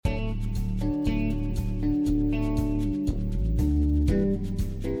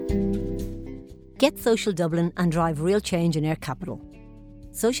Get Social Dublin and drive real change in Air Capital.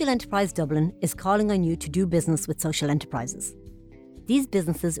 Social Enterprise Dublin is calling on you to do business with social enterprises. These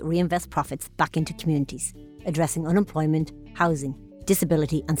businesses reinvest profits back into communities, addressing unemployment, housing,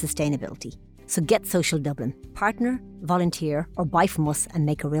 disability and sustainability. So get Social Dublin. Partner, volunteer or buy from us and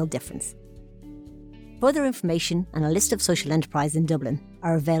make a real difference. Further information and a list of social enterprises in Dublin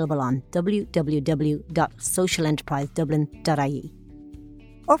are available on www.socialenterprisedublin.ie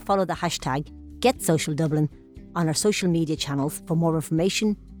or follow the hashtag GetSocialDublin on our social media channels for more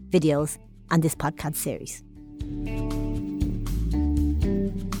information, videos and this podcast series.